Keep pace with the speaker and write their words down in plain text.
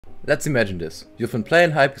Let's imagine this. You've been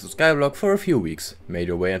playing Hypixel SKyBlock for a few weeks, made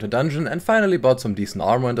your way into dungeon and finally bought some decent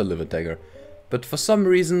armor and a livid dagger. But for some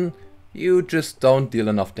reason, you just don't deal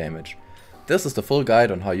enough damage. This is the full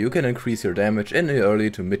guide on how you can increase your damage in the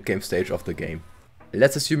early to mid-game stage of the game.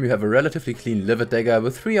 Let's assume you have a relatively clean livid dagger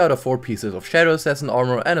with 3 out of 4 pieces of Shadow Assassin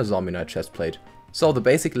armor and a Zombie Knight chestplate. So the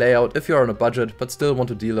basic layout if you're on a budget but still want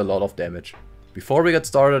to deal a lot of damage. Before we get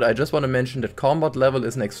started, I just want to mention that combat level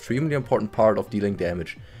is an extremely important part of dealing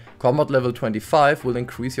damage. Combat level 25 will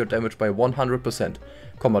increase your damage by 100%,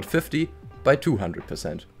 combat 50 by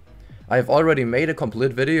 200%. I have already made a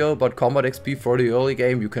complete video about combat XP for the early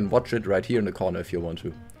game, you can watch it right here in the corner if you want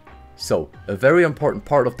to. So, a very important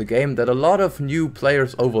part of the game that a lot of new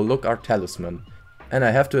players overlook are talisman. And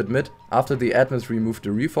I have to admit, after the admins removed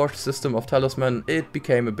the reforged system of talisman, it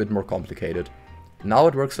became a bit more complicated. Now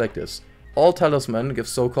it works like this. All talisman give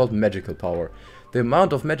so-called magical power. The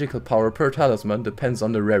amount of magical power per talisman depends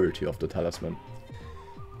on the rarity of the talisman.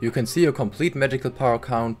 You can see your complete magical power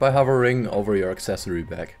count by hovering over your accessory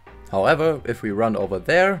bag. However, if we run over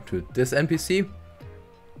there to this NPC,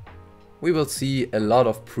 we will see a lot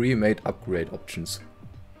of pre-made upgrade options.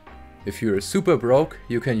 If you're super broke,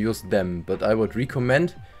 you can use them, but I would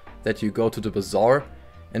recommend that you go to the bazaar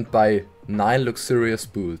and buy 9 luxurious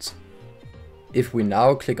spools. If we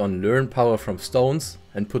now click on learn power from stones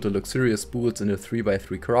and put the luxurious spools in the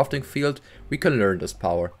 3x3 crafting field, we can learn this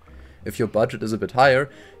power. If your budget is a bit higher,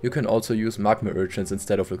 you can also use magma urchins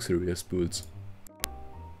instead of luxurious spools.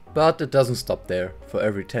 But it doesn't stop there. For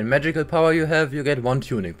every 10 magical power you have, you get 1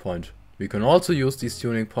 tuning point. We can also use these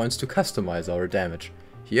tuning points to customize our damage.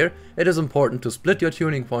 Here, it is important to split your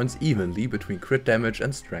tuning points evenly between crit damage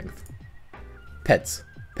and strength. Pets.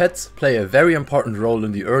 Pets play a very important role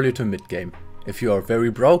in the early to mid game. If you are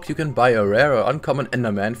very broke, you can buy a rare or uncommon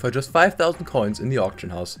enderman for just 5,000 coins in the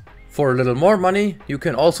auction house. For a little more money, you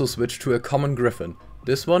can also switch to a common griffin.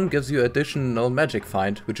 This one gives you additional magic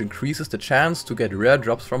find, which increases the chance to get rare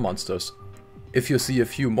drops from monsters. If you see a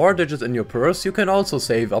few more digits in your purse, you can also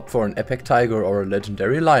save up for an epic tiger or a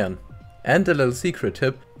legendary lion. And a little secret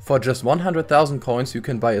tip, for just 100,000 coins you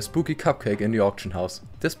can buy a spooky cupcake in the auction house.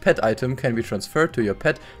 This pet item can be transferred to your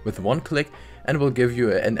pet with one click and will give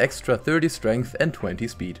you an extra 30 strength and 20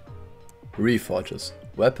 speed. Reforges.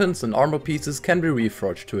 Weapons and armor pieces can be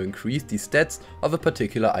reforged to increase the stats of a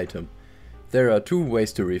particular item. There are 2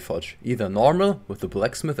 ways to reforge, either normal with the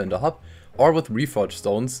blacksmith and the hub, or with reforged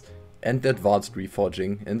stones and the advanced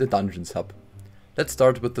reforging in the dungeons hub. Let's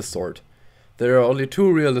start with the sword. There are only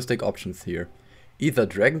 2 realistic options here. Either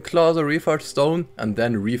Dragonclaw as a reforged stone and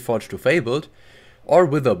then reforged to fabled, or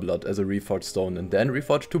Witherblood as a reforged stone and then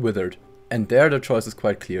reforged to withered. And there the choice is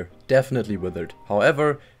quite clear, definitely withered.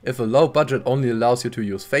 However, if a low budget only allows you to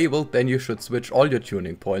use fabled, then you should switch all your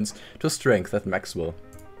tuning points to strength at maxwell.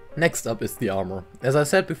 Next up is the armor. As I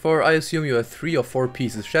said before, I assume you have 3 or 4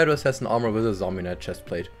 pieces Shadow Assassin armor with a Zombie Knight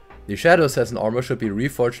chestplate. The Shadow Assassin armor should be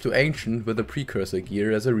reforged to ancient with a precursor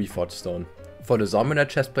gear as a reforged stone. For the Zombie Knight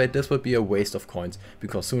chestplate this would be a waste of coins,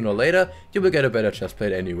 because sooner or later you will get a better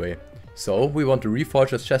chestplate anyway. So we want to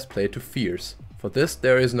reforge this chestplate to fierce. For this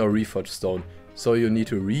there is no reforged stone, so you need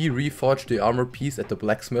to reforge the armor piece at the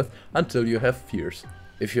blacksmith until you have fierce.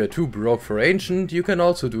 If you are too broke for ancient, you can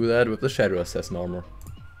also do that with the Shadow Assassin armor.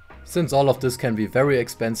 Since all of this can be very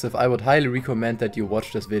expensive, I would highly recommend that you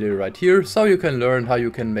watch this video right here, so you can learn how you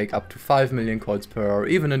can make up to 5 million coins per hour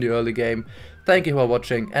even in the early game. Thank you for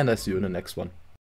watching and I see you in the next one.